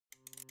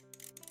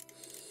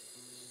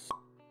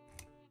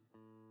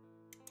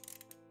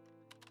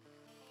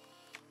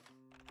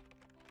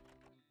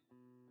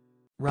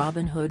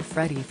Hood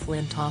Freddie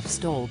Flintoff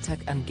stole tech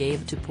and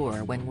gave to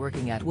poor when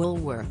working at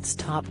Woolworths.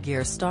 Top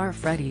Gear star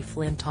Freddie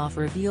Flintoff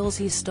reveals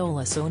he stole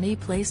a Sony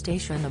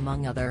PlayStation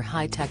among other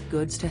high-tech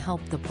goods to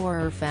help the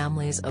poorer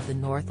families of the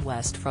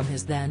Northwest from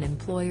his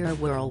then-employer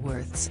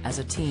Woolworths as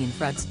a teen.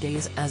 Fred's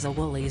days as a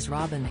Woolies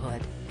Robin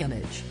Hood.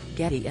 Image,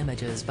 Getty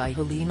Images by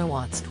Helena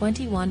Watts.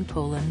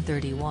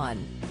 21:31,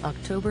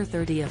 October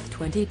 30,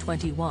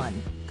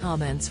 2021.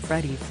 Comments.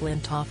 Freddie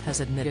Flintoff has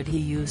admitted he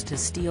used to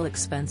steal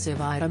expensive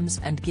items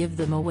and give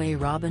them away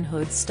Robin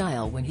Hood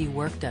style when he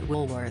worked at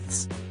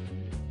Woolworths.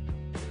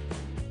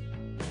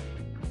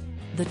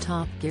 The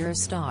Top Gear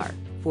star,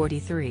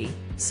 43,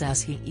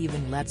 says he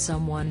even let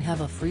someone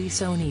have a free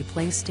Sony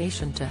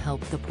PlayStation to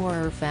help the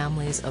poorer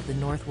families of the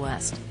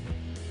Northwest.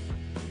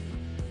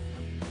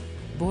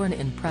 Born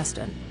in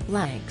Preston,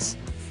 Lancs,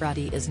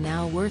 Freddie is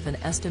now worth an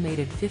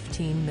estimated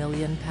 £15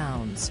 million.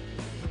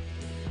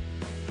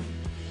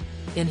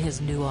 In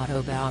his new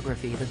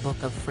autobiography The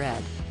Book of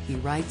Fred, he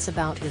writes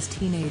about his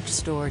teenage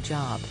store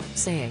job,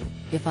 saying,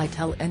 "If I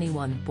tell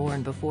anyone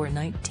born before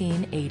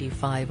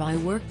 1985 I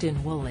worked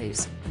in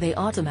Woolies, they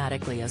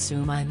automatically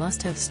assume I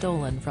must have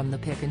stolen from the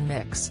pick and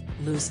mix,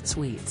 loose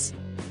sweets.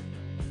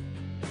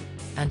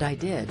 And I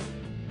did.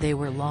 They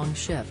were long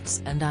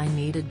shifts and I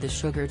needed the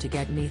sugar to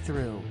get me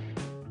through.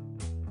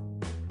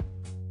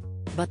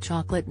 But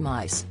chocolate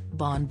mice,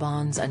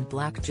 bonbons and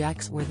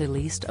blackjacks were the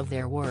least of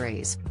their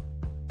worries.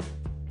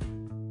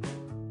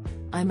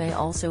 I may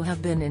also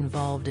have been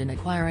involved in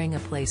acquiring a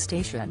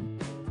PlayStation."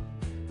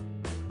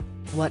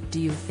 What do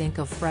you think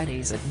of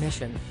Freddie's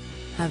admission?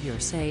 Have your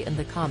say in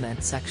the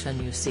comment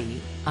section. You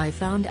see, I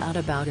found out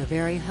about a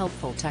very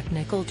helpful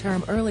technical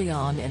term early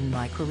on in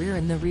my career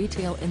in the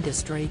retail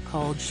industry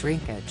called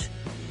shrinkage.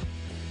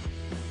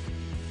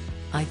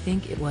 I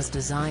think it was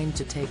designed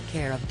to take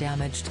care of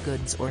damaged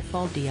goods or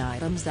faulty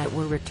items that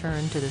were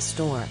returned to the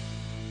store.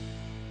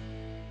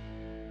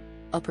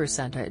 A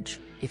percentage,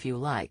 if you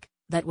like,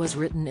 that was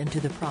written into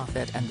the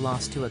profit and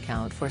loss to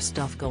account for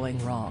stuff going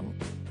wrong.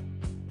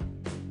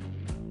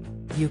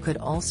 You could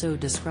also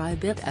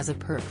describe it as a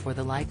perk for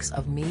the likes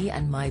of me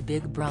and my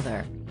big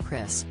brother,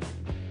 Chris.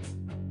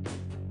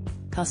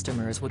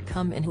 Customers would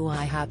come in who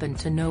I happened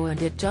to know and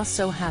it just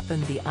so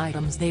happened the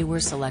items they were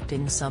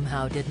selecting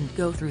somehow didn't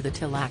go through the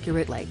till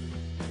accurately.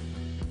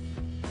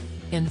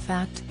 In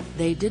fact,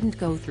 they didn't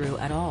go through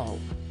at all.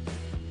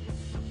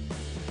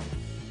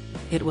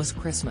 It was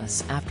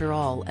Christmas after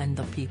all and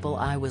the people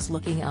I was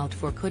looking out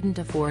for couldn't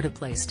afford a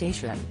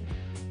PlayStation.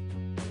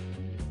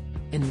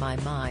 In my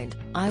mind,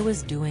 I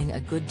was doing a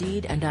good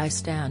deed and I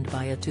stand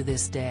by it to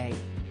this day.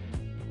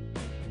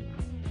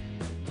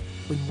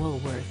 When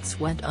Woolworths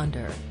went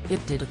under,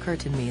 it did occur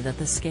to me that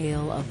the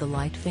scale of the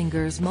light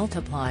fingers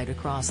multiplied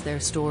across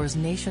their stores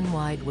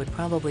nationwide would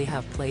probably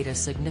have played a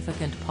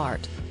significant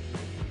part.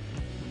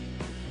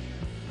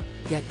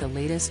 Get the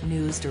latest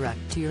news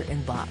direct to your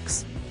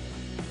inbox.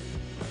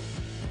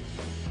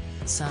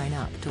 Sign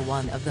up to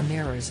one of the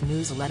Mirror's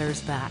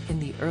newsletters. Back in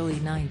the early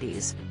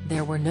 90s,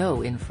 there were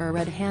no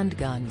infrared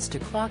handguns to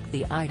clock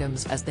the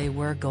items as they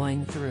were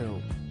going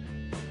through.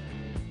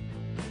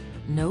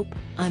 Nope,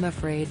 I'm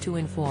afraid to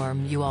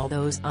inform you all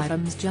those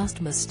items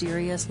just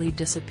mysteriously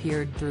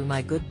disappeared through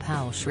my good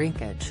pal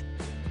shrinkage.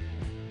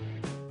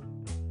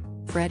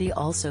 Freddie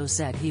also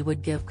said he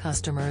would give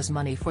customers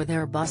money for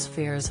their bus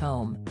fares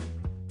home.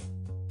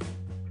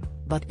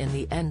 But in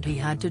the end he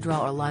had to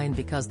draw a line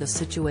because the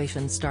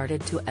situation started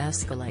to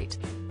escalate.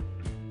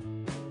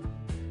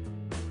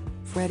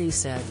 Freddie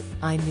said,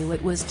 "I knew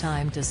it was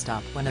time to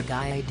stop when a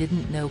guy I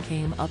didn't know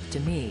came up to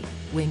me,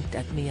 winked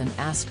at me and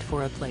asked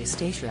for a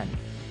PlayStation.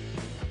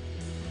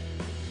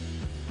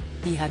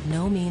 He had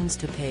no means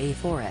to pay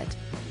for it."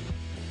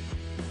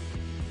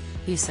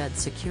 He said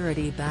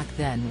security back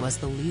then was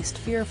the least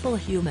fearful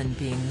human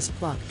beings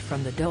plucked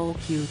from the dole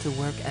queue to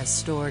work as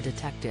store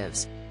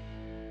detectives.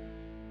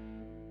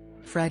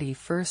 Freddie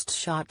first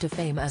shot to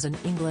fame as an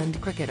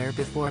England cricketer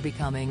before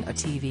becoming a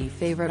TV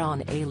favourite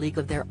on A League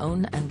of Their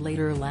Own and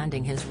later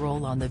landing his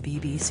role on the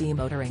BBC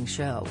motoring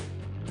show.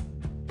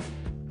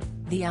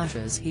 The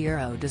Ashes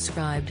hero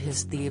described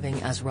his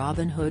thieving as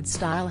Robin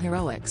Hood-style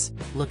heroics,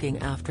 looking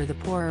after the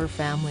poorer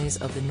families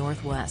of the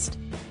Northwest.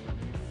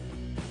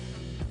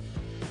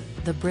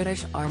 The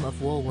British arm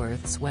of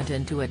Woolworths went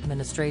into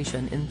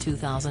administration in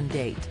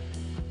 2008.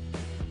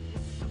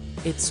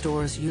 Its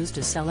stores used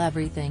to sell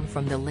everything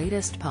from the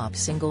latest pop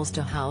singles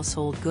to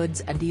household goods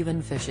and even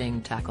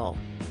fishing tackle.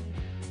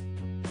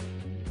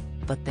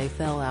 But they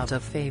fell out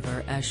of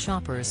favor as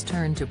shoppers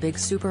turned to big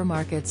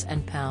supermarkets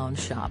and pound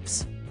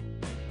shops.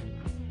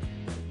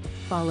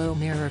 Follow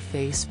Mirror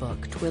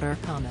Facebook, Twitter,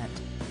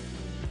 comment.